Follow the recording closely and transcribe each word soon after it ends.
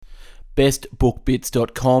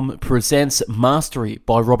bestbookbits.com presents Mastery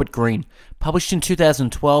by Robert Greene, published in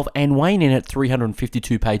 2012 and weighing in at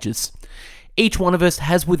 352 pages. Each one of us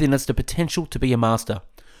has within us the potential to be a master.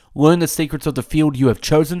 Learn the secrets of the field you have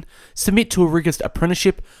chosen, submit to a rigorous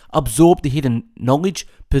apprenticeship, absorb the hidden knowledge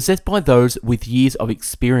possessed by those with years of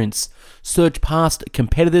experience, surge past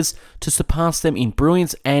competitors to surpass them in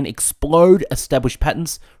brilliance and explode established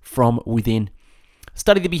patterns from within.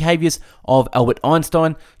 Study the behaviours of Albert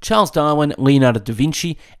Einstein, Charles Darwin, Leonardo da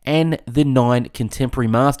Vinci, and the 9 contemporary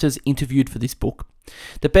masters interviewed for this book.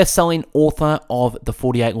 The best-selling author of The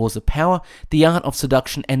 48 Laws of Power, The Art of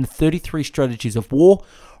Seduction, and 33 Strategies of War,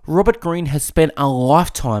 Robert Greene has spent a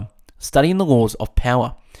lifetime studying the laws of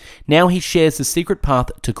power. Now he shares the secret path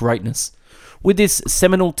to greatness. With this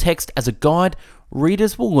seminal text as a guide,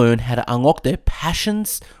 readers will learn how to unlock their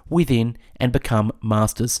passions within and become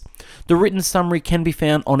masters. The written summary can be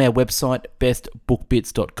found on our website,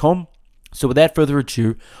 bestbookbits.com. So without further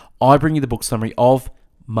ado, I bring you the book summary of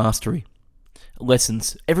Mastery.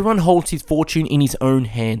 Lessons. Everyone holds his fortune in his own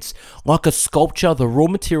hands. Like a sculpture, the raw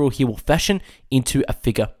material he will fashion into a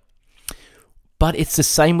figure. But it's the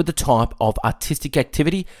same with the type of artistic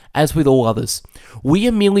activity as with all others. We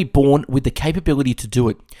are merely born with the capability to do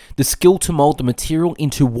it. The skill to mold the material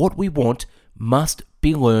into what we want must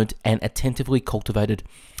be learned and attentively cultivated.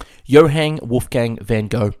 Johann Wolfgang van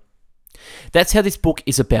Gogh. That's how this book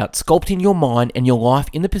is about, sculpting your mind and your life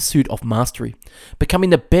in the pursuit of mastery,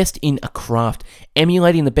 becoming the best in a craft,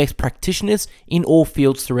 emulating the best practitioners in all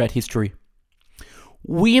fields throughout history.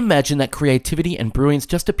 We imagine that creativity and brilliance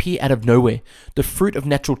just appear out of nowhere, the fruit of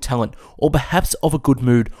natural talent, or perhaps of a good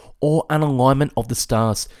mood, or an alignment of the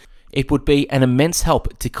stars. It would be an immense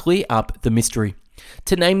help to clear up the mystery,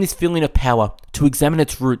 to name this feeling of power, to examine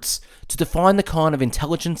its roots, to define the kind of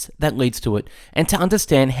intelligence that leads to it, and to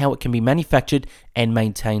understand how it can be manufactured and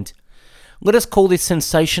maintained. Let us call this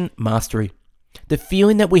sensation mastery. The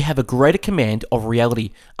feeling that we have a greater command of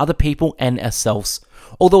reality, other people, and ourselves.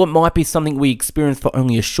 Although it might be something we experience for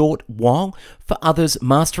only a short while, for others,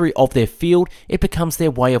 mastery of their field, it becomes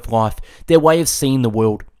their way of life, their way of seeing the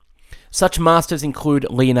world. Such masters include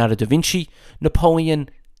Leonardo da Vinci, Napoleon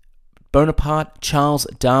Bonaparte, Charles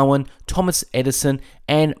Darwin, Thomas Edison,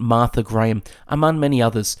 and Martha Graham, among many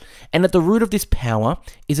others. And at the root of this power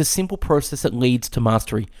is a simple process that leads to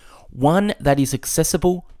mastery, one that is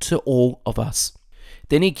accessible to all of us.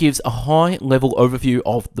 Then he gives a high-level overview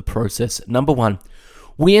of the process. Number 1,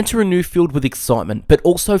 we enter a new field with excitement, but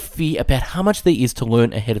also fear about how much there is to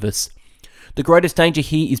learn ahead of us. The greatest danger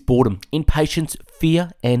here is boredom, impatience,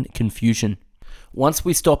 fear, and confusion. Once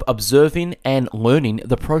we stop observing and learning,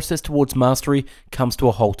 the process towards mastery comes to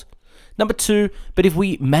a halt. Number 2, but if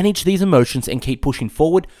we manage these emotions and keep pushing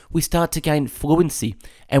forward, we start to gain fluency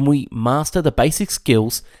and we master the basic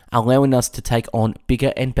skills, allowing us to take on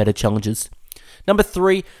bigger and better challenges. Number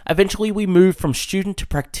 3, eventually we move from student to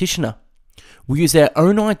practitioner. We use our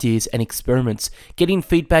own ideas and experiments, getting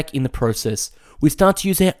feedback in the process. We start to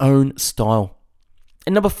use our own style.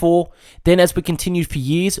 And number 4, then as we continue for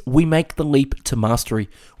years, we make the leap to mastery.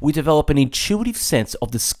 We develop an intuitive sense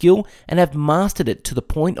of the skill and have mastered it to the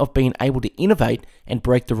point of being able to innovate and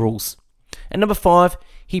break the rules. And number 5,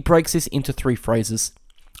 he breaks this into 3 phrases.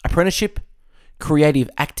 Apprenticeship, creative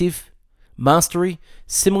active, mastery,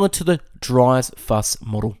 similar to the Dry's Fuss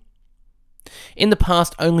model. In the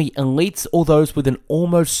past, only elites or those with an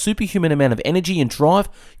almost superhuman amount of energy and drive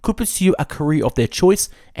could pursue a career of their choice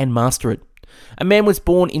and master it. A man was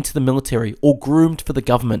born into the military or groomed for the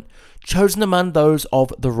government, chosen among those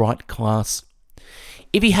of the right class.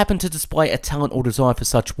 If he happened to display a talent or desire for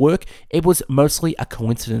such work, it was mostly a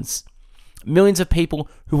coincidence. Millions of people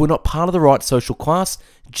who were not part of the right social class,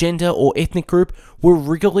 gender, or ethnic group were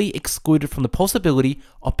regularly excluded from the possibility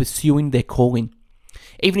of pursuing their calling.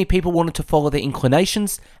 Even if people wanted to follow their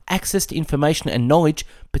inclinations, access to information and knowledge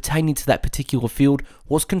pertaining to that particular field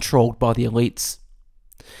was controlled by the elites.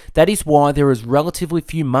 That is why there is relatively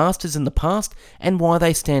few masters in the past and why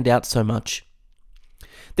they stand out so much.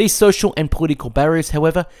 These social and political barriers,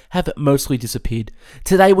 however, have mostly disappeared.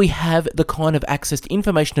 Today we have the kind of access to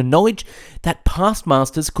information and knowledge that past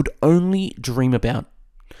masters could only dream about.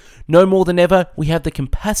 No more than ever, we have the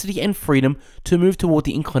capacity and freedom to move toward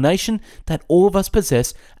the inclination that all of us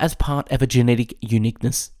possess as part of a genetic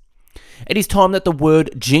uniqueness. It is time that the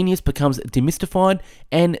word genius becomes demystified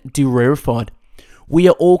and de-rarefied. We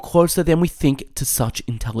are all closer than we think to such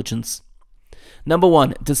intelligence. Number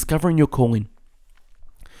 1, discovering your calling.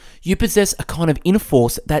 You possess a kind of inner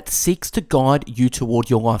force that seeks to guide you toward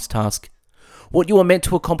your life's task. What you are meant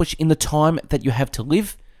to accomplish in the time that you have to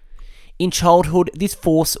live. In childhood, this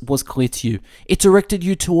force was clear to you. It directed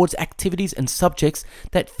you towards activities and subjects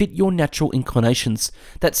that fit your natural inclinations,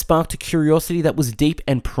 that sparked a curiosity that was deep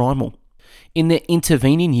and primal. In the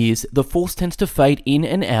intervening years, the force tends to fade in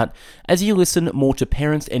and out as you listen more to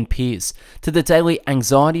parents and peers, to the daily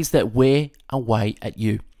anxieties that wear away at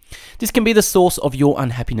you. This can be the source of your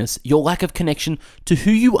unhappiness, your lack of connection to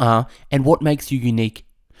who you are and what makes you unique.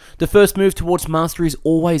 The first move towards mastery is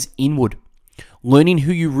always inward, learning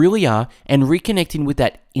who you really are and reconnecting with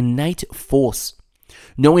that innate force.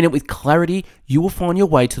 Knowing it with clarity, you will find your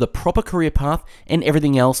way to the proper career path and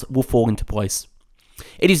everything else will fall into place.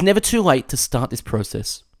 It is never too late to start this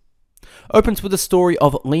process. Opens with the story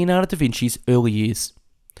of Leonardo da Vinci's early years.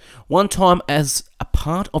 One time, as a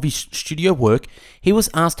part of his studio work, he was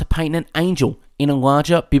asked to paint an angel in a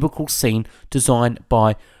larger biblical scene designed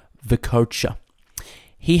by Vercocha.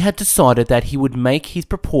 He had decided that he would make his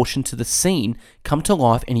proportion to the scene come to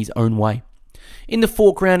life in his own way. In the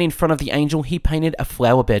foreground in front of the angel, he painted a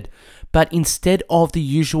flower bed, but instead of the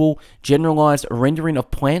usual generalized rendering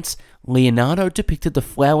of plants, Leonardo depicted the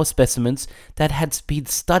flower specimens that had been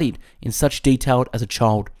studied in such detail as a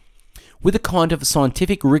child, with a kind of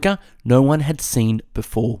scientific rigor no one had seen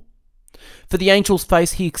before. For the angel's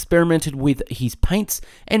face, he experimented with his paints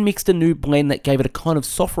and mixed a new blend that gave it a kind of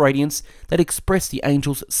soft radiance that expressed the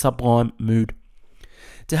angel's sublime mood.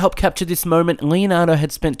 To help capture this moment, Leonardo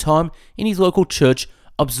had spent time in his local church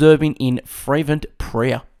observing in fervent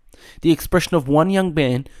prayer the expression of one young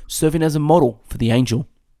man serving as a model for the angel.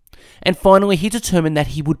 And finally, he determined that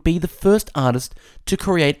he would be the first artist to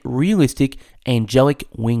create realistic angelic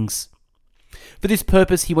wings. For this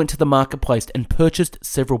purpose, he went to the marketplace and purchased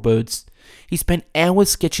several birds. He spent hours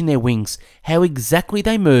sketching their wings, how exactly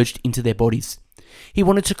they merged into their bodies. He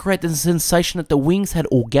wanted to create the sensation that the wings had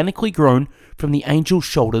organically grown from the angel's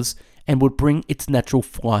shoulders and would bring its natural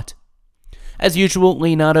flight. As usual,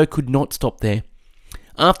 Leonardo could not stop there.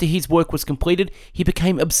 After his work was completed, he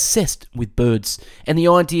became obsessed with birds, and the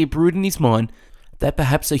idea brewed in his mind that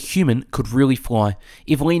perhaps a human could really fly,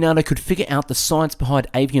 if Leonardo could figure out the science behind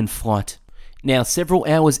avian flight. Now, several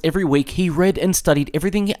hours every week, he read and studied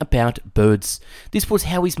everything about birds. This was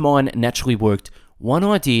how his mind naturally worked. One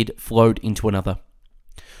idea flowed into another.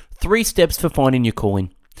 3 steps for finding your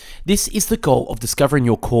calling. This is the goal of discovering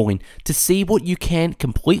your calling, to see what you can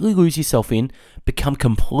completely lose yourself in, become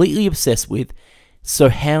completely obsessed with. So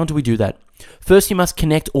how do we do that? First, you must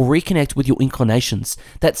connect or reconnect with your inclinations,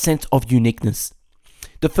 that sense of uniqueness.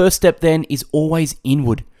 The first step then is always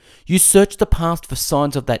inward. You search the past for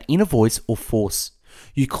signs of that inner voice or force.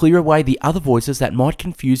 You clear away the other voices that might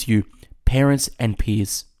confuse you, parents and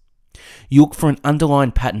peers. You look for an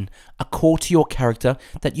underlying pattern, a core to your character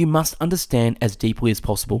that you must understand as deeply as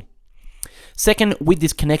possible. Second, with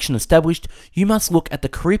this connection established, you must look at the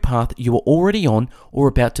career path you are already on or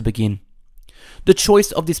about to begin. The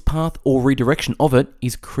choice of this path or redirection of it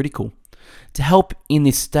is critical. To help in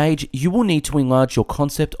this stage, you will need to enlarge your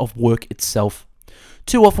concept of work itself.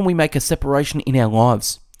 Too often we make a separation in our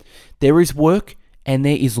lives. There is work and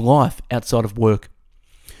there is life outside of work,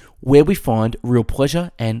 where we find real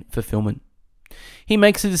pleasure and fulfillment. He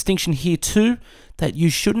makes a distinction here too, that you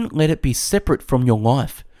shouldn't let it be separate from your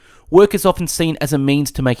life. Work is often seen as a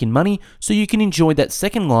means to making money so you can enjoy that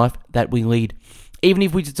second life that we lead. Even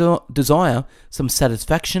if we desire some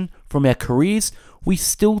satisfaction from our careers, we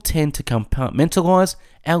still tend to compartmentalize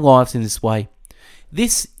our lives in this way.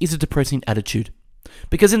 This is a depressing attitude,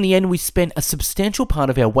 because in the end we spend a substantial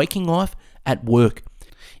part of our waking life at work.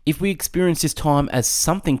 If we experience this time as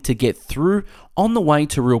something to get through on the way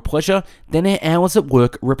to real pleasure, then our hours at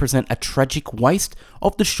work represent a tragic waste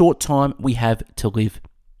of the short time we have to live.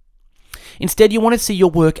 Instead, you want to see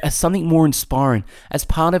your work as something more inspiring, as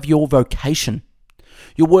part of your vocation.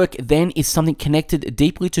 Your work then is something connected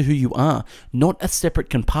deeply to who you are, not a separate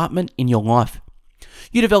compartment in your life.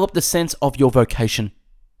 You develop the sense of your vocation.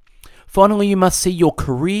 Finally, you must see your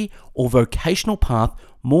career or vocational path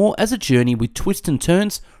more as a journey with twists and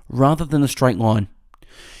turns rather than a straight line.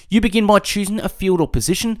 You begin by choosing a field or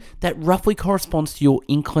position that roughly corresponds to your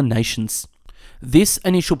inclinations. This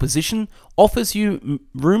initial position offers you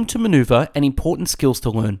room to maneuver and important skills to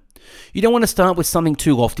learn. You don't want to start with something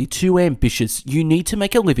too lofty, too ambitious. You need to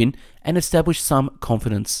make a living and establish some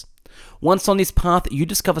confidence. Once on this path, you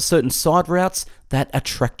discover certain side routes that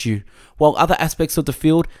attract you, while other aspects of the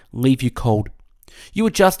field leave you cold. You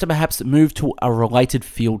adjust to perhaps move to a related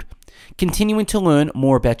field, continuing to learn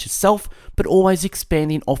more about yourself, but always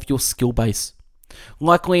expanding off your skill base.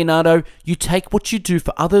 Like Leonardo, you take what you do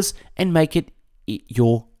for others and make it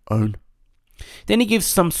your own. Then he gives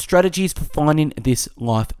some strategies for finding this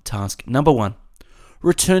life task. Number 1,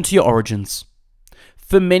 Return to your origins.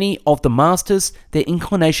 For many of the masters, their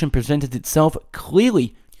inclination presented itself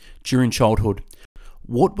clearly during childhood.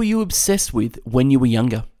 What were you obsessed with when you were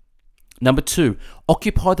younger? Number 2,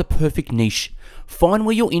 occupy the perfect niche. Find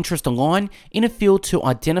where your interests align in a field to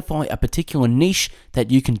identify a particular niche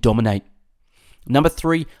that you can dominate. Number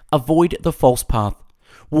 3, avoid the false path.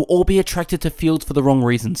 We'll all be attracted to fields for the wrong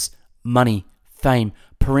reasons. Money, fame,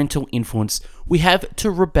 parental influence. We have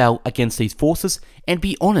to rebel against these forces and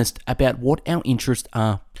be honest about what our interests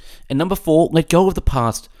are. And number 4, let go of the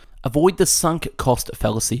past. Avoid the sunk cost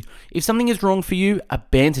fallacy. If something is wrong for you,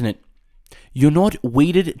 abandon it. You're not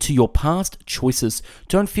wedded to your past choices.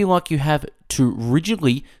 Don't feel like you have to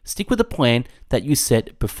rigidly stick with the plan that you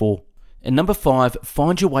set before. And number 5,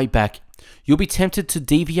 find your way back. You'll be tempted to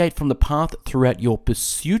deviate from the path throughout your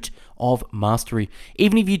pursuit of mastery.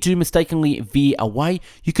 Even if you do mistakenly veer away,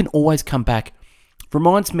 you can always come back.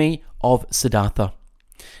 Reminds me of Siddhartha.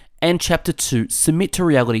 And chapter 2, submit to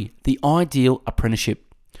reality, the ideal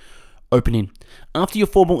apprenticeship. Opening. After your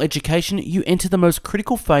formal education, you enter the most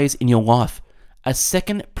critical phase in your life, a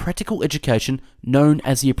second practical education known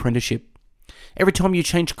as the apprenticeship. Every time you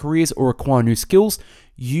change careers or acquire new skills,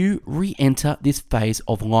 you re-enter this phase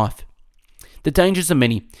of life. The dangers are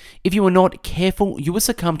many. If you are not careful, you will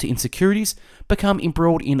succumb to insecurities, become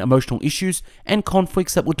embroiled in emotional issues and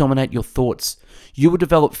conflicts that will dominate your thoughts. You will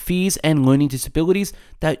develop fears and learning disabilities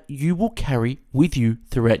that you will carry with you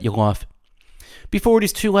throughout your life. Before it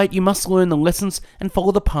is too late, you must learn the lessons and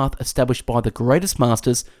follow the path established by the greatest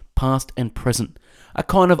masters, past and present, a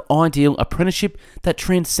kind of ideal apprenticeship that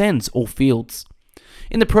transcends all fields.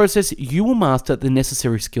 In the process, you will master the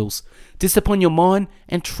necessary skills, discipline your mind,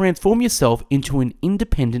 and transform yourself into an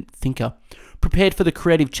independent thinker, prepared for the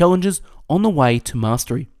creative challenges on the way to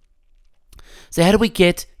mastery. So how do we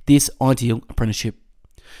get this ideal apprenticeship?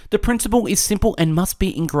 The principle is simple and must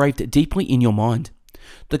be engraved deeply in your mind.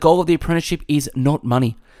 The goal of the apprenticeship is not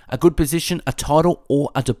money, a good position, a title, or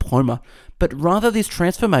a diploma, but rather this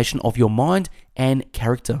transformation of your mind and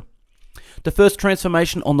character. The first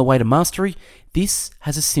transformation on the way to mastery, this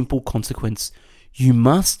has a simple consequence. You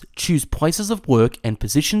must choose places of work and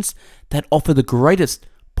positions that offer the greatest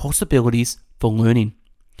possibilities for learning.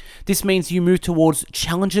 This means you move towards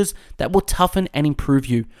challenges that will toughen and improve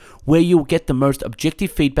you, where you will get the most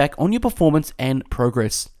objective feedback on your performance and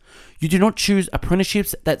progress. You do not choose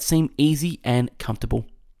apprenticeships that seem easy and comfortable.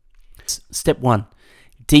 Step 1.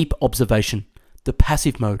 Deep observation, the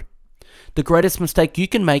passive mode. The greatest mistake you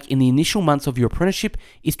can make in the initial months of your apprenticeship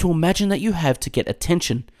is to imagine that you have to get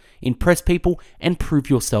attention, impress people, and prove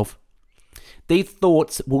yourself. These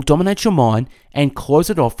thoughts will dominate your mind and close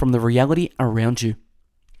it off from the reality around you.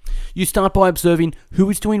 You start by observing who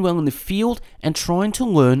is doing well in the field and trying to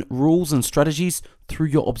learn rules and strategies through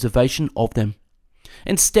your observation of them.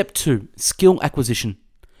 And step 2, skill acquisition,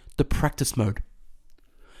 the practice mode.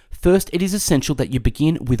 First, it is essential that you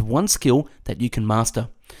begin with one skill that you can master,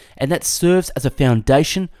 and that serves as a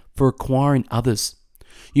foundation for acquiring others.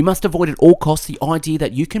 You must avoid at all costs the idea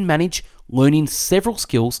that you can manage learning several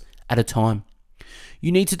skills at a time.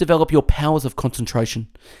 You need to develop your powers of concentration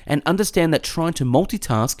and understand that trying to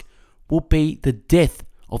multitask will be the death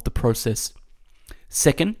of the process.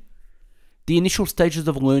 Second, the initial stages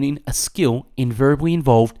of learning a skill invariably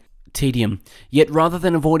involve tedium. Yet rather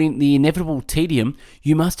than avoiding the inevitable tedium,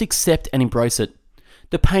 you must accept and embrace it.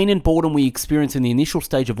 The pain and boredom we experience in the initial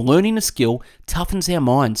stage of learning a skill toughens our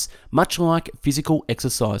minds, much like physical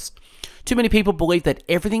exercise. Too many people believe that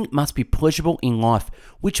everything must be pleasurable in life,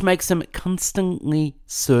 which makes them constantly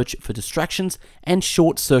search for distractions and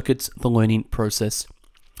short circuits the learning process.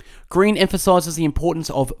 Greene emphasizes the importance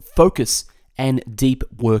of focus and deep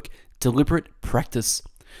work, deliberate practice.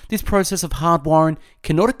 This process of hardwiring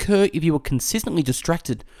cannot occur if you are consistently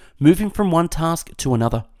distracted, moving from one task to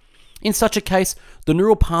another. In such a case, the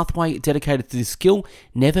neural pathway dedicated to this skill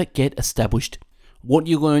never get established. What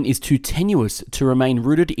you learn is too tenuous to remain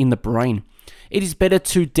rooted in the brain. It is better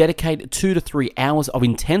to dedicate 2 to 3 hours of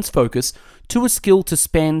intense focus to a skill to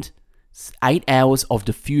spend 8 hours of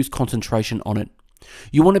diffuse concentration on it.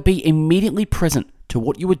 You want to be immediately present to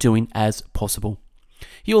what you are doing as possible.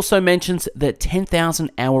 He also mentions the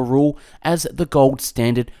 10,000 hour rule as the gold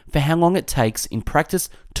standard for how long it takes in practice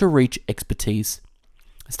to reach expertise.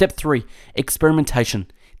 Step 3. Experimentation,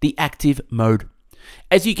 the active mode.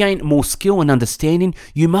 As you gain more skill and understanding,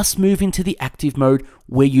 you must move into the active mode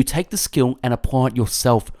where you take the skill and apply it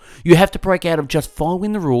yourself. You have to break out of just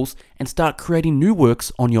following the rules and start creating new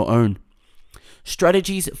works on your own.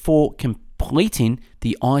 Strategies for completing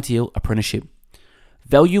the ideal apprenticeship.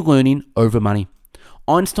 Value learning over money.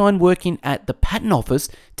 Einstein working at the patent office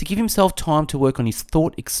to give himself time to work on his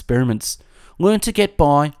thought experiments. Learn to get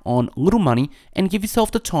by on little money and give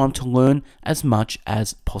yourself the time to learn as much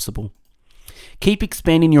as possible. Keep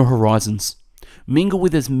expanding your horizons. Mingle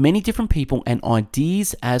with as many different people and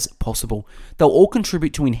ideas as possible. They'll all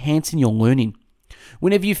contribute to enhancing your learning.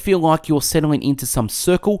 Whenever you feel like you're settling into some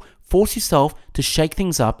circle, force yourself to shake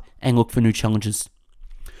things up and look for new challenges.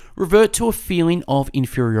 Revert to a feeling of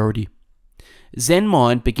inferiority. Zen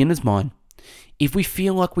mind, beginner's mind. If we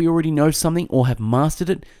feel like we already know something or have mastered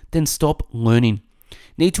it, then stop learning.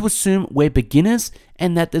 Need to assume we're beginners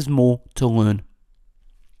and that there's more to learn.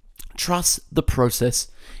 Trust the process.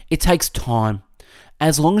 It takes time.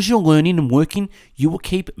 As long as you're learning and working, you will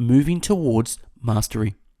keep moving towards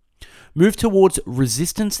mastery. Move towards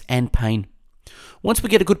resistance and pain. Once we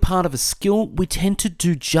get a good part of a skill, we tend to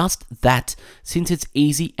do just that since it's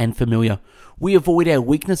easy and familiar. We avoid our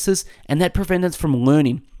weaknesses and that prevents us from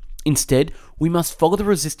learning. Instead, we must follow the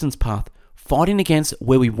resistance path, fighting against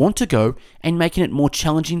where we want to go and making it more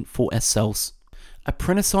challenging for ourselves.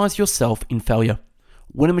 Apprentice yourself in failure.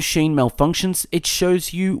 When a machine malfunctions, it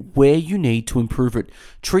shows you where you need to improve it.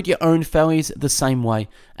 Treat your own failures the same way,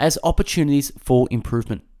 as opportunities for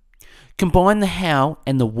improvement. Combine the how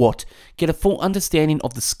and the what. Get a full understanding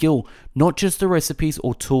of the skill, not just the recipes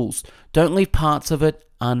or tools. Don't leave parts of it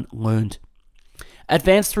unlearned.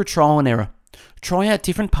 Advance through trial and error. Try out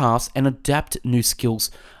different paths and adapt new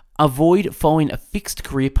skills. Avoid following a fixed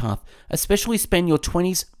career path, especially spend your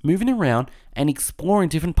 20s moving around and exploring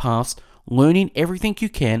different paths, learning everything you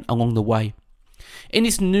can along the way. In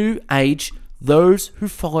this new age, those who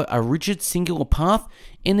follow a rigid singular path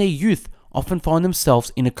in their youth often find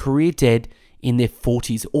themselves in a career dead in their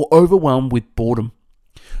 40s or overwhelmed with boredom.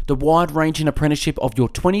 The wide-ranging apprenticeship of your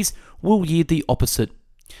 20s will yield the opposite,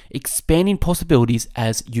 expanding possibilities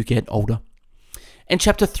as you get older. And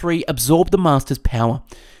Chapter 3, absorb the master's power,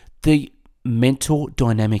 the mentor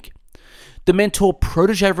dynamic. The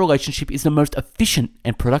mentor-protege relationship is the most efficient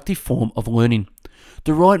and productive form of learning.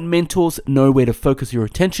 The right mentors know where to focus your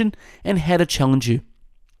attention and how to challenge you.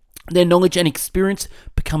 Their knowledge and experience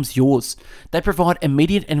becomes yours. They provide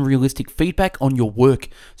immediate and realistic feedback on your work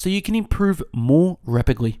so you can improve more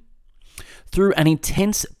rapidly. Through an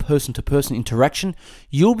intense person-to-person interaction,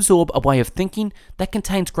 you absorb a way of thinking that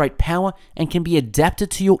contains great power and can be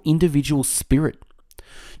adapted to your individual spirit.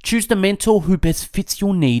 Choose the mentor who best fits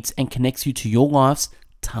your needs and connects you to your life's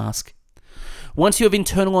task. Once you have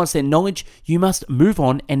internalized their knowledge, you must move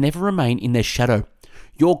on and never remain in their shadow.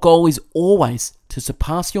 Your goal is always to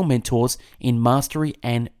surpass your mentors in mastery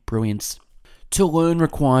and brilliance. To learn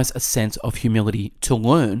requires a sense of humility.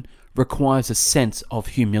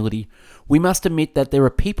 We must admit that there are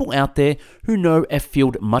people out there who know our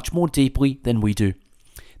field much more deeply than we do.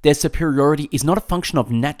 Their superiority is not a function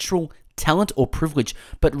of natural talent or privilege,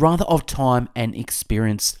 but rather of time and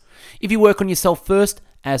experience. If you work on yourself first,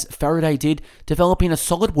 as Faraday did, developing a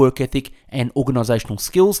solid work ethic and organizational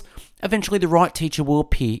skills, eventually the right teacher will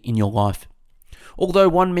appear in your life. Although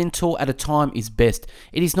one mentor at a time is best,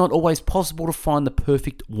 it is not always possible to find the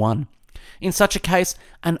perfect one. In such a case,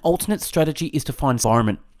 an alternate strategy is to find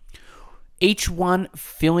environment. Each one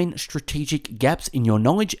filling strategic gaps in your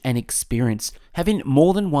knowledge and experience. Having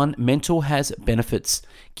more than one mentor has benefits,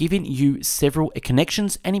 giving you several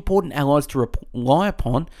connections and important allies to rely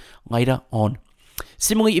upon later on.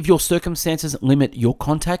 Similarly, if your circumstances limit your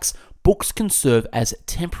contacts, books can serve as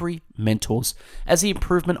temporary mentors, as the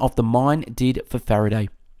improvement of the mind did for Faraday.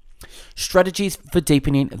 Strategies for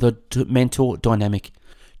deepening the mentor dynamic.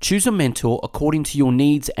 Choose a mentor according to your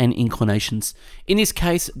needs and inclinations. In this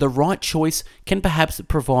case, the right choice can perhaps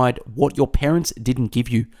provide what your parents didn't give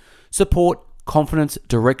you: support, confidence,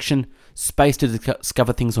 direction, space to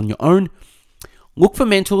discover things on your own. Look for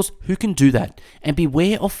mentors who can do that, and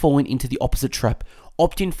beware of falling into the opposite trap,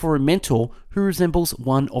 opting for a mentor who resembles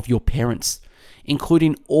one of your parents,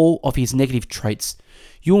 including all of his negative traits.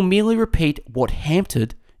 You will merely repeat what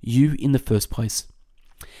hampered you in the first place.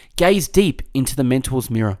 Gaze deep into the mentor's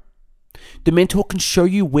mirror. The mentor can show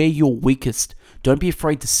you where you're weakest. Don't be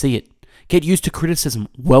afraid to see it. Get used to criticism.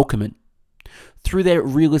 Welcome it. Through their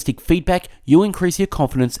realistic feedback, you'll increase your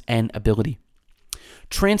confidence and ability.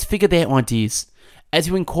 Transfigure their ideas. As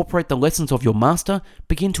you incorporate the lessons of your master,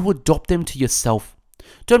 begin to adopt them to yourself.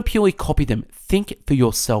 Don't purely copy them. Think for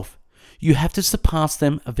yourself. You have to surpass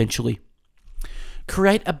them eventually.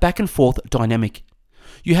 Create a back and forth dynamic.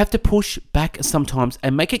 You have to push back sometimes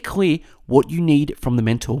and make it clear what you need from the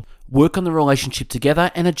mentor. Work on the relationship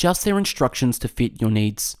together and adjust their instructions to fit your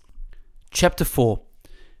needs. Chapter 4.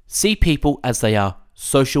 See people as they are.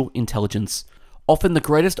 Social intelligence. Often the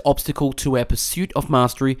greatest obstacle to our pursuit of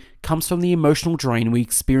mastery comes from the emotional drain we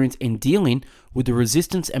experience in dealing with the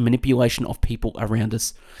resistance and manipulation of people around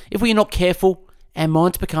us. If we are not careful, our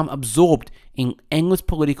minds become absorbed in endless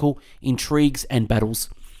political intrigues and battles.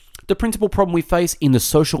 The principal problem we face in the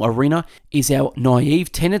social arena is our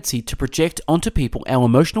naive tendency to project onto people our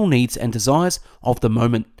emotional needs and desires of the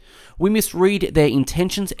moment. We misread their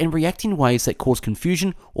intentions and react in ways that cause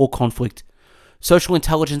confusion or conflict. Social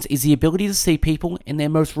intelligence is the ability to see people in their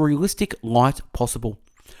most realistic light possible.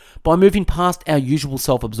 By moving past our usual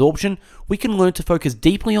self-absorption, we can learn to focus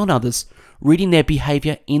deeply on others, reading their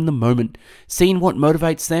behavior in the moment, seeing what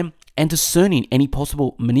motivates them, and discerning any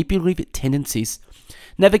possible manipulative tendencies.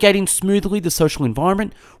 Navigating smoothly the social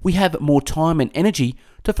environment, we have more time and energy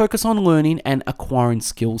to focus on learning and acquiring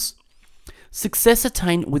skills. Success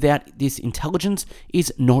attained without this intelligence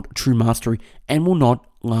is not true mastery and will not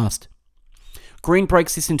last. Greene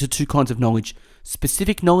breaks this into two kinds of knowledge: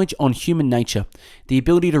 specific knowledge on human nature, the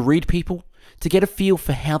ability to read people, to get a feel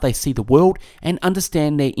for how they see the world and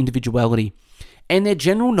understand their individuality, and their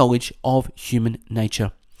general knowledge of human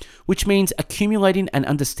nature, which means accumulating an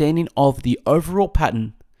understanding of the overall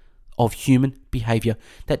pattern of human behavior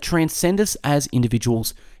that transcend us as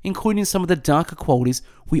individuals, including some of the darker qualities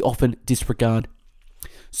we often disregard.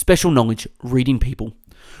 Special knowledge, reading people.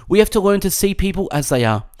 We have to learn to see people as they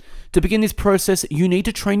are. To begin this process, you need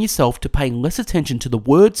to train yourself to pay less attention to the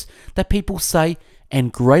words that people say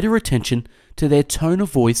and greater attention to their tone of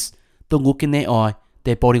voice, the look in their eye,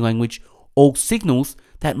 their body language, all signals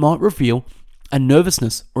that might reveal a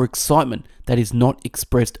nervousness or excitement that is not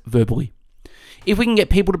expressed verbally. If we can get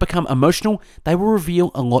people to become emotional, they will reveal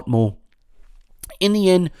a lot more. In the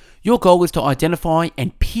end, your goal is to identify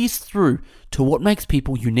and pierce through to what makes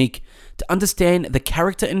people unique, to understand the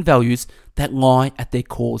character and values that lie at their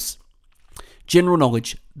cores. General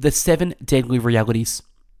knowledge, the 7 deadly realities.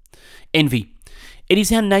 Envy. It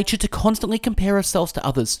is our nature to constantly compare ourselves to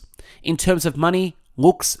others in terms of money,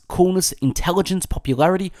 looks, coolness, intelligence,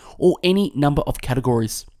 popularity, or any number of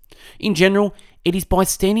categories. In general, it is by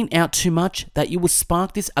standing out too much that you will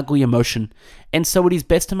spark this ugly emotion, and so it is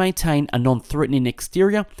best to maintain a non-threatening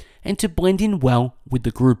exterior and to blend in well with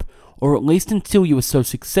the group, or at least until you are so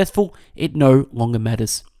successful it no longer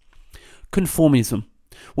matters. Conformism.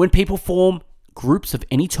 When people form groups of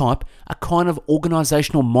any type, a kind of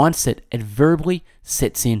organizational mindset invariably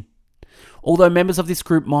sets in. Although members of this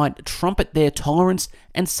group might trumpet their tolerance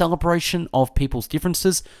and celebration of people's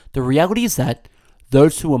differences, the reality is that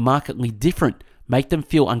those who are markedly different make them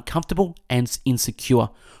feel uncomfortable and insecure,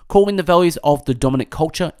 calling the values of the dominant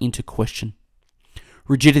culture into question.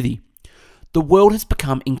 Rigidity. The world has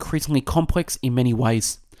become increasingly complex in many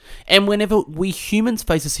ways, and whenever we humans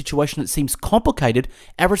face a situation that seems complicated,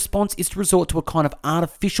 our response is to resort to a kind of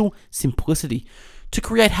artificial simplicity, to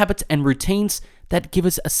create habits and routines that give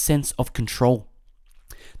us a sense of control.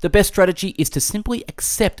 The best strategy is to simply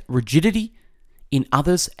accept rigidity in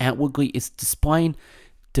others outwardly is displaying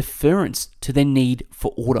deference to their need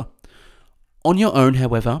for order. On your own,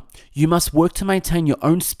 however, you must work to maintain your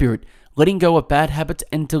own spirit, letting go of bad habits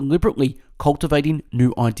and deliberately cultivating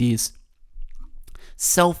new ideas.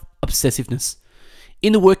 Self-obsessiveness.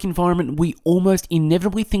 In the work environment, we almost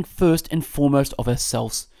inevitably think first and foremost of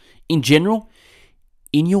ourselves. In general,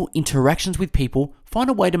 in your interactions with people, find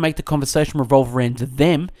a way to make the conversation revolve around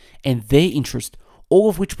them and their interest, all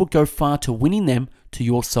of which will go far to winning them to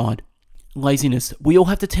your side. Laziness. We all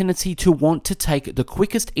have the tendency to want to take the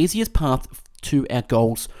quickest, easiest path to our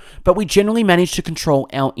goals, but we generally manage to control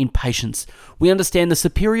our impatience. We understand the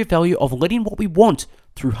superior value of letting what we want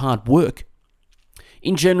through hard work.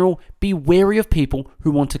 In general, be wary of people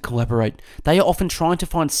who want to collaborate. They are often trying to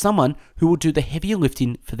find someone who will do the heavier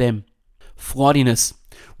lifting for them. Flightiness.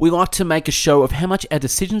 We like to make a show of how much our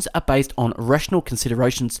decisions are based on rational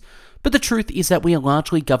considerations, but the truth is that we are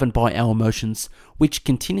largely governed by our emotions, which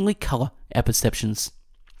continually colour our perceptions.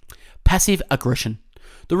 Passive aggression.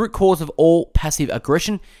 The root cause of all passive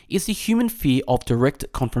aggression is the human fear of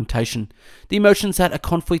direct confrontation, the emotions that a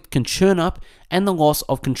conflict can churn up, and the loss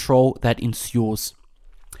of control that ensues.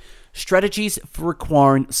 Strategies for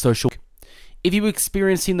acquiring social. If you are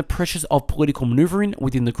experiencing the pressures of political maneuvering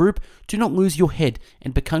within the group, do not lose your head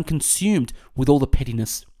and become consumed with all the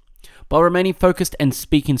pettiness. By remaining focused and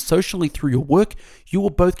speaking socially through your work, you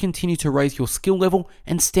will both continue to raise your skill level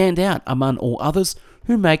and stand out among all others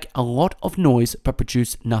who make a lot of noise but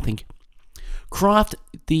produce nothing. Craft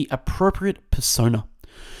the appropriate persona.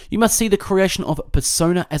 You must see the creation of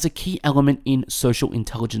persona as a key element in social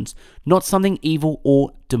intelligence, not something evil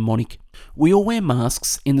or demonic. We all wear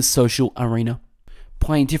masks in the social arena,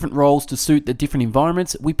 playing different roles to suit the different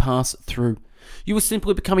environments we pass through. You are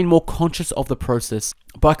simply becoming more conscious of the process.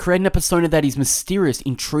 By creating a persona that is mysterious,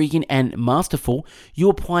 intriguing, and masterful, you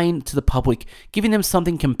are playing to the public, giving them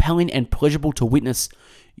something compelling and pleasurable to witness.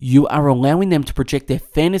 You are allowing them to project their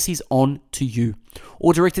fantasies onto you,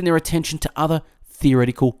 or directing their attention to other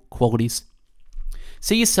theoretical qualities.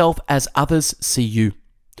 See yourself as others see you.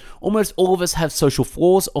 Almost all of us have social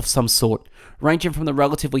flaws of some sort, ranging from the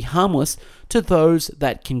relatively harmless to those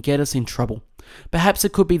that can get us in trouble. Perhaps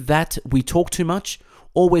it could be that we talk too much,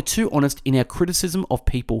 or we're too honest in our criticism of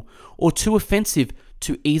people, or too offensive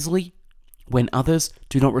too easily when others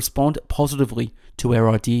do not respond positively to our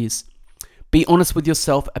ideas. Be honest with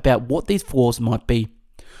yourself about what these flaws might be.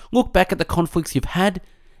 Look back at the conflicts you've had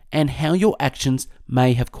and how your actions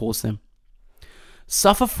may have caused them.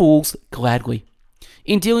 Suffer fools gladly.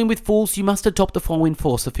 In dealing with fools, you must adopt the following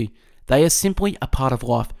philosophy. They are simply a part of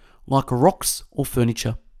life, like rocks or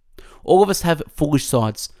furniture. All of us have foolish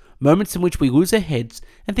sides, moments in which we lose our heads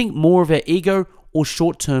and think more of our ego or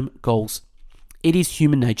short-term goals. It is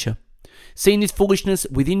human nature. Seeing this foolishness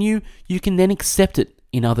within you, you can then accept it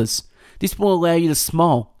in others. This will allow you to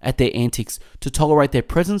smile at their antics, to tolerate their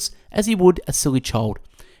presence as you would a silly child,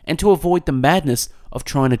 and to avoid the madness of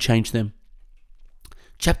trying to change them.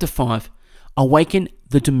 Chapter 5. Awaken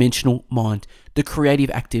the dimensional mind, the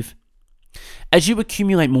creative active. As you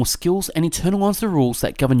accumulate more skills and internalize the rules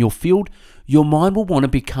that govern your field, your mind will want to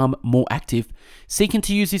become more active, seeking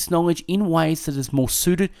to use this knowledge in ways that is more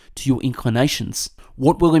suited to your inclinations.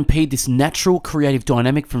 What will impede this natural creative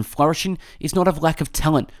dynamic from flourishing is not a lack of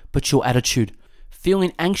talent, but your attitude.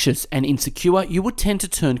 Feeling anxious and insecure, you would tend to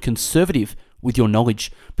turn conservative with your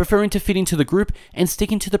knowledge, preferring to fit into the group and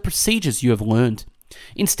sticking to the procedures you have learned.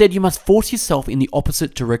 Instead, you must force yourself in the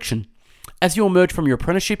opposite direction. As you emerge from your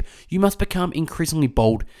apprenticeship, you must become increasingly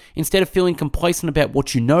bold. Instead of feeling complacent about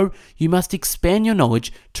what you know, you must expand your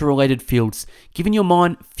knowledge to related fields, giving your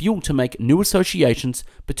mind fuel to make new associations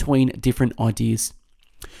between different ideas.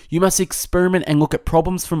 You must experiment and look at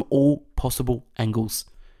problems from all possible angles.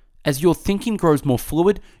 As your thinking grows more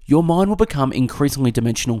fluid, your mind will become increasingly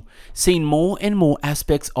dimensional, seeing more and more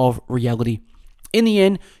aspects of reality. In the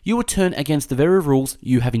end, you will turn against the very rules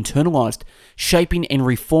you have internalized, shaping and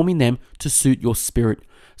reforming them to suit your spirit.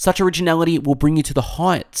 Such originality will bring you to the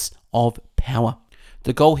heights of power.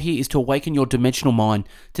 The goal here is to awaken your dimensional mind,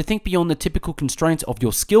 to think beyond the typical constraints of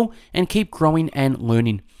your skill and keep growing and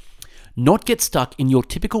learning. Not get stuck in your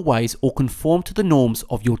typical ways or conform to the norms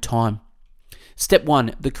of your time. Step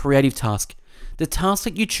 1. The creative task. The task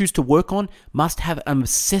that you choose to work on must have an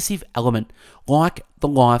obsessive element, like the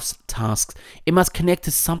life's tasks. It must connect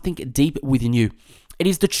to something deep within you. It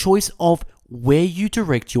is the choice of where you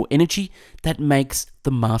direct your energy that makes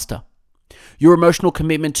the master. Your emotional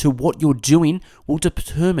commitment to what you're doing will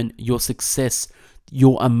determine your success.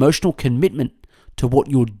 Your emotional commitment to what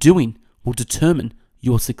you're doing will determine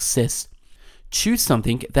your success. Choose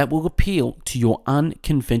something that will appeal to your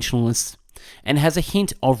unconventionalness and has a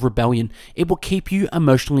hint of rebellion. It will keep you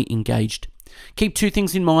emotionally engaged. Keep two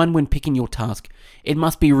things in mind when picking your task. It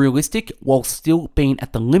must be realistic while still being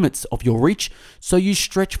at the limits of your reach, so you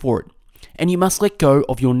stretch for it. And you must let go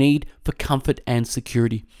of your need for comfort and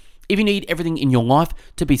security. If you need everything in your life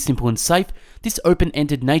to be simple and safe, this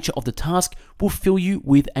open-ended nature of the task will fill you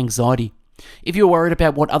with anxiety. If you're worried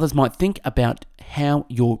about what others might think about how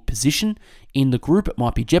your position in the group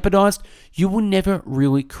might be jeopardized, you will never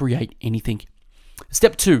really create anything.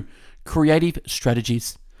 Step 2. Creative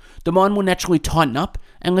strategies. The mind will naturally tighten up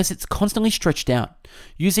unless it's constantly stretched out.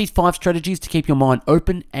 Use these 5 strategies to keep your mind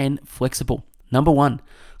open and flexible. Number 1.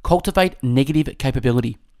 Cultivate negative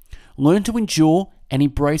capability. Learn to endure and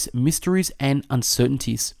embrace mysteries and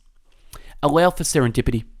uncertainties. Allow for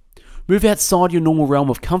serendipity. Move outside your normal realm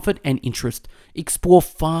of comfort and interest. Explore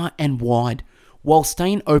far and wide, while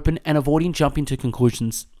staying open and avoiding jumping to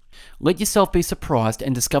conclusions. Let yourself be surprised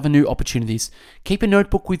and discover new opportunities. Keep a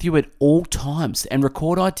notebook with you at all times and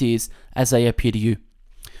record ideas as they appear to you.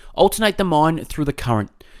 Alternate the mind through the current.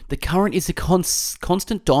 The current is a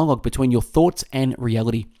constant dialogue between your thoughts and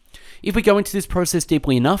reality. If we go into this process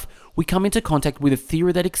deeply enough, we come into contact with a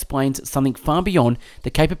theory that explains something far beyond the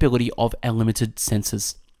capability of our limited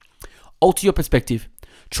senses. Alter your perspective.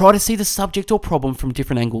 Try to see the subject or problem from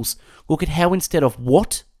different angles. Look at how instead of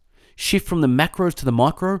what, shift from the macros to the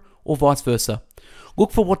micro, or vice versa.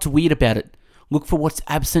 Look for what's weird about it. Look for what's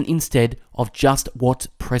absent instead of just what's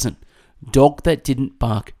present. Dog that didn't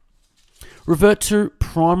bark. Revert to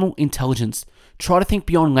primal intelligence. Try to think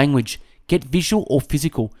beyond language. Get visual or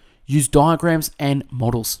physical. Use diagrams and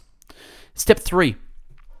models. Step 3.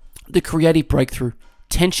 The creative breakthrough.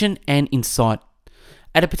 Tension and insight.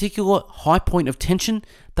 At a particular high point of tension,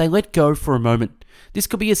 they let go for a moment. This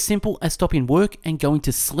could be as simple as stopping work and going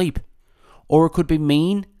to sleep, or it could be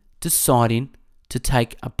mean deciding to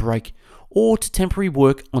take a break or to temporarily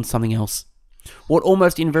work on something else. What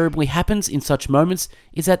almost invariably happens in such moments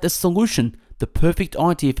is that the solution, the perfect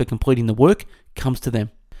idea for completing the work, comes to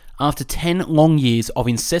them. After 10 long years of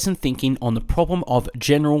incessant thinking on the problem of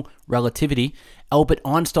general relativity, Albert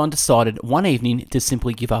Einstein decided one evening to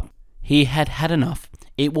simply give up. He had had enough.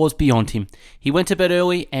 It was beyond him. He went to bed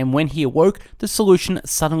early, and when he awoke, the solution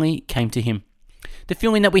suddenly came to him. The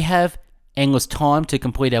feeling that we have endless time to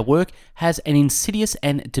complete our work has an insidious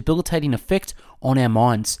and debilitating effect on our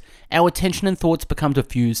minds. Our attention and thoughts become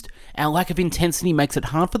diffused. Our lack of intensity makes it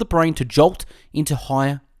hard for the brain to jolt into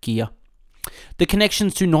higher gear. The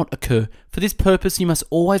connections do not occur. For this purpose, you must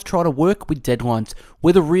always try to work with deadlines,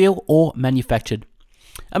 whether real or manufactured.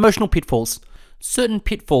 Emotional pitfalls. Certain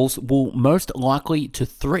pitfalls will most likely to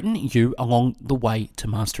threaten you along the way to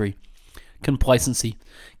mastery. Complacency.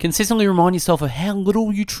 Consistently remind yourself of how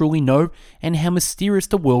little you truly know and how mysterious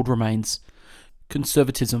the world remains.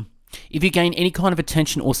 Conservatism. If you gain any kind of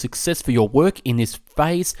attention or success for your work in this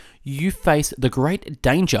phase, you face the great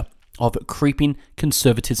danger of creeping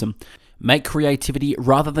conservatism. Make creativity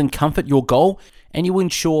rather than comfort your goal, and you will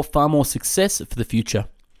ensure far more success for the future.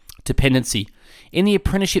 Dependency. In the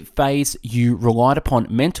apprenticeship phase, you relied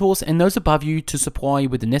upon mentors and those above you to supply you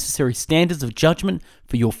with the necessary standards of judgment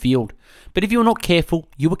for your field. But if you are not careful,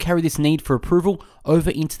 you will carry this need for approval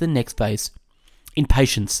over into the next phase.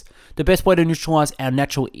 Impatience. The best way to neutralize our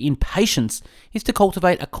natural impatience is to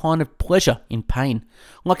cultivate a kind of pleasure in pain.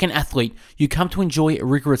 Like an athlete, you come to enjoy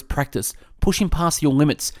rigorous practice, pushing past your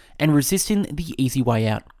limits and resisting the easy way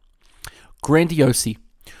out. Grandiosity.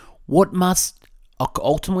 What must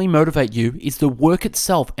ultimately motivate you is the work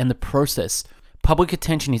itself and the process. Public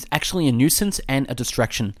attention is actually a nuisance and a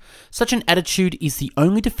distraction. Such an attitude is the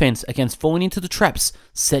only defense against falling into the traps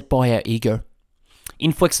set by our ego.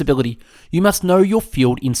 Inflexibility. You must know your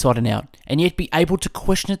field inside and out, and yet be able to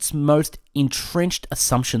question its most entrenched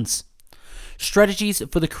assumptions. Strategies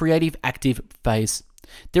for the creative active phase.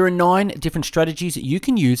 There are 9 different strategies you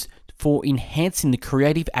can use for enhancing the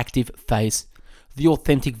creative active phase. The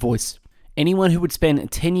authentic voice. Anyone who would spend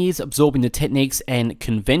 10 years absorbing the techniques and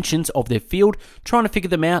conventions of their field, trying to figure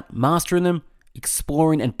them out, mastering them,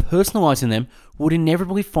 exploring and personalizing them, would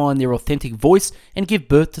inevitably find their authentic voice and give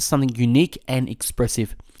birth to something unique and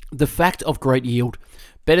expressive. The fact of great yield.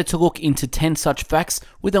 Better to look into 10 such facts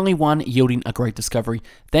with only one yielding a great discovery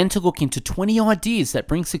than to look into 20 ideas that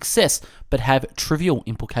bring success but have trivial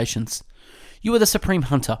implications. You are the supreme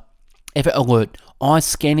hunter, ever alert, eyes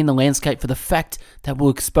scanning the landscape for the fact that will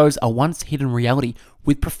expose a once hidden reality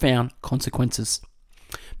with profound consequences.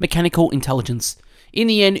 Mechanical intelligence. In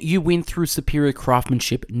the end, you win through superior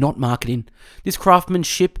craftsmanship, not marketing. This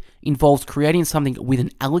craftsmanship involves creating something with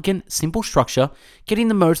an elegant, simple structure, getting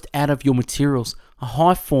the most out of your materials, a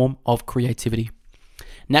high form of creativity.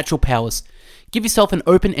 Natural powers. Give yourself an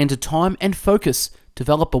open-ended time and focus.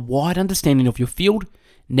 Develop a wide understanding of your field.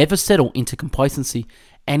 Never settle into complacency,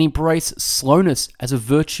 and embrace slowness as a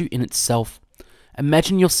virtue in itself.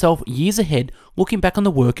 Imagine yourself years ahead looking back on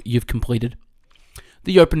the work you've completed.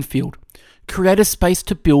 The open field. Create a space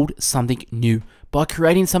to build something new. By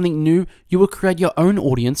creating something new, you will create your own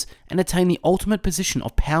audience and attain the ultimate position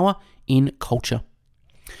of power in culture.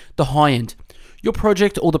 The high end. Your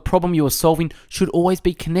project or the problem you are solving should always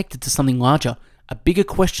be connected to something larger, a bigger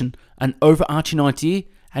question, an overarching idea,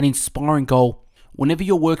 an inspiring goal. Whenever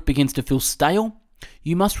your work begins to feel stale,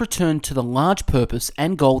 you must return to the large purpose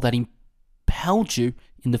and goal that impelled you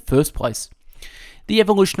in the first place. The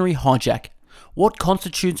evolutionary hijack. What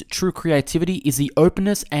constitutes true creativity is the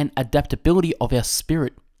openness and adaptability of our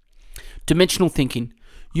spirit. Dimensional thinking.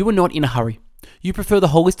 You are not in a hurry. You prefer the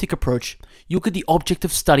holistic approach. You look at the object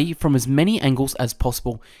of study from as many angles as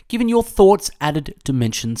possible, giving your thoughts added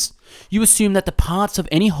dimensions. You assume that the parts of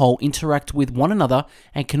any whole interact with one another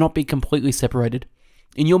and cannot be completely separated.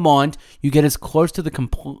 In your mind, you get as close to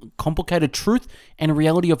the complicated truth and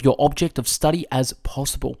reality of your object of study as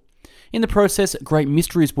possible. In the process, great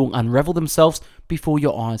mysteries will unravel themselves before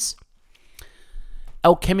your eyes.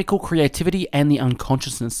 Alchemical creativity and the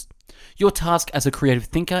unconsciousness. Your task as a creative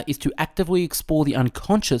thinker is to actively explore the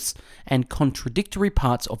unconscious and contradictory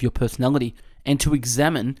parts of your personality and to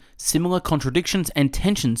examine similar contradictions and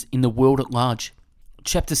tensions in the world at large.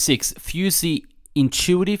 Chapter 6. Fuse the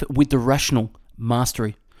intuitive with the rational.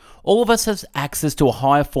 Mastery. All of us have access to a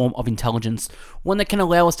higher form of intelligence, one that can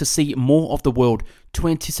allow us to see more of the world, to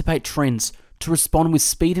anticipate trends, to respond with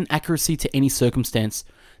speed and accuracy to any circumstance.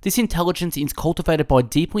 This intelligence is cultivated by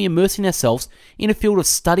deeply immersing ourselves in a field of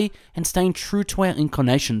study and staying true to our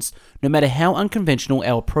inclinations, no matter how unconventional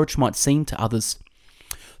our approach might seem to others.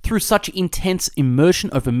 Through such intense immersion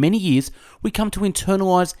over many years, we come to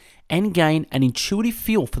internalize and gain an intuitive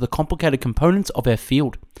feel for the complicated components of our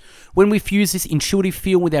field. When we fuse this intuitive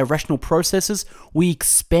feel with our rational processes, we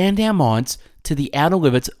expand our minds to the outer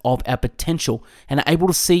limits of our potential and are able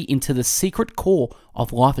to see into the secret core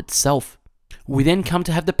of life itself. We then come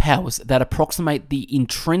to have the powers that approximate the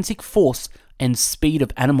intrinsic force and speed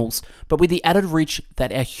of animals, but with the added reach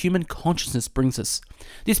that our human consciousness brings us.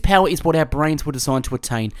 This power is what our brains were designed to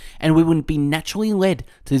attain, and we would be naturally led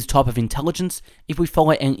to this type of intelligence if we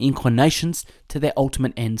follow our inclinations to their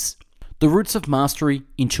ultimate ends. The roots of mastery: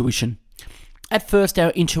 intuition. At first,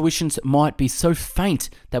 our intuitions might be so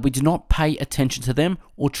faint that we do not pay attention to them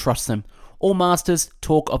or trust them. All masters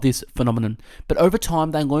talk of this phenomenon, but over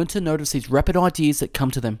time they learn to notice these rapid ideas that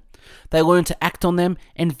come to them. They learn to act on them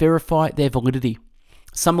and verify their validity.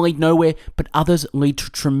 Some lead nowhere, but others lead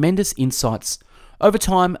to tremendous insights. Over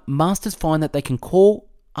time, masters find that they can call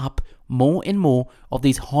up more and more of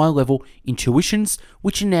these high-level intuitions,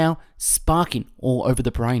 which are now sparking all over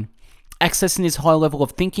the brain. Accessing this high level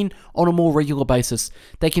of thinking on a more regular basis,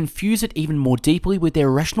 they can fuse it even more deeply with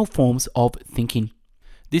their rational forms of thinking.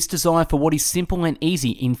 This desire for what is simple and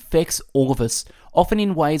easy infects all of us, often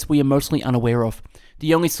in ways we are mostly unaware of.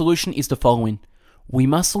 The only solution is the following: we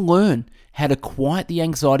must learn how to quiet the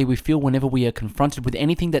anxiety we feel whenever we are confronted with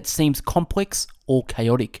anything that seems complex or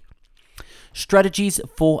chaotic. Strategies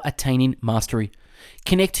for attaining mastery.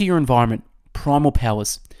 Connect to your environment. Primal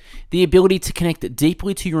powers. The ability to connect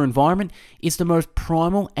deeply to your environment is the most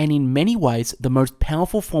primal and in many ways the most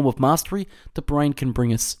powerful form of mastery the brain can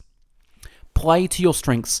bring us. Play to your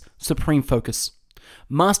strengths. Supreme focus.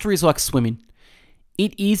 Mastery is like swimming.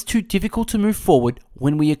 It is too difficult to move forward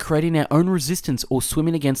when we are creating our own resistance or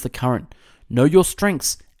swimming against the current. Know your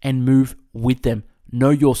strengths and move with them. Know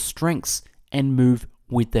your strengths and move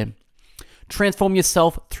with them. Transform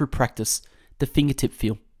yourself through practice. The fingertip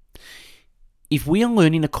feel. If we are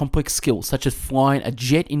learning a complex skill, such as flying a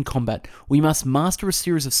jet in combat, we must master a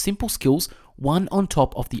series of simple skills, one on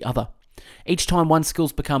top of the other. Each time one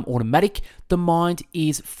skills become automatic, the mind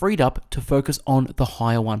is freed up to focus on the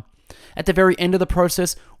higher one. At the very end of the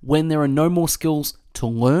process, when there are no more skills to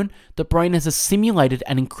learn, the brain has assimilated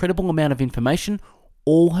an incredible amount of information,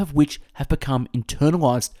 all of which have become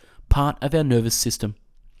internalized, part of our nervous system.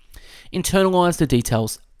 Internalize the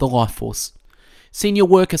details, the life force. Seeing your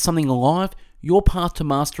work as something alive, your path to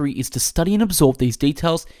mastery is to study and absorb these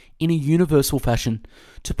details in a universal fashion,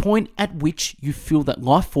 to the point at which you feel that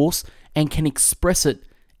life force and can express it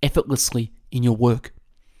effortlessly in your work.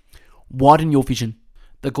 Widen your vision,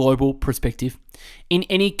 the global perspective. In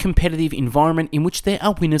any competitive environment in which there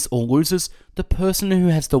are winners or losers, the person who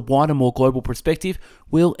has the wider, more global perspective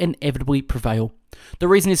will inevitably prevail. The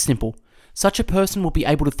reason is simple. Such a person will be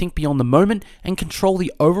able to think beyond the moment and control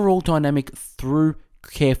the overall dynamic through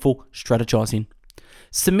careful strategizing.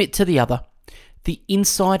 Submit to the other, the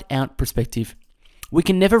inside-out perspective. We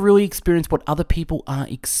can never really experience what other people are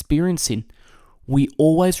experiencing. We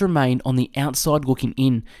always remain on the outside looking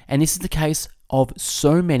in, and this is the case of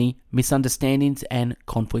so many misunderstandings and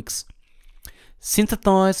conflicts.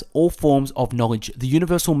 Synthesize all forms of knowledge, the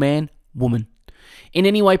universal man, woman. In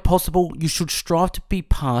any way possible, you should strive to be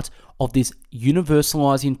part of this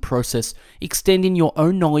universalizing process, extending your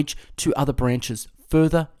own knowledge to other branches,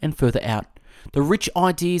 further and further out. The rich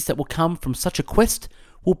ideas that will come from such a quest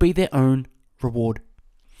will be their own reward.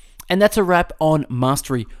 And that's a wrap on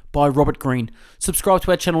Mastery by Robert Greene. Subscribe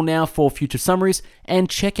to our channel now for future summaries and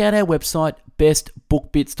check out our website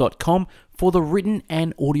bestbookbits.com for the written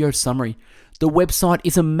and audio summary. The website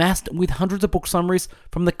is amassed with hundreds of book summaries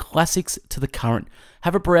from the classics to the current.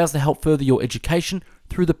 Have a browse to help further your education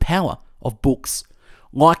through the power of books.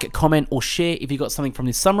 Like, comment, or share if you got something from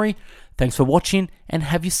this summary. Thanks for watching and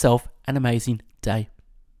have yourself an amazing day.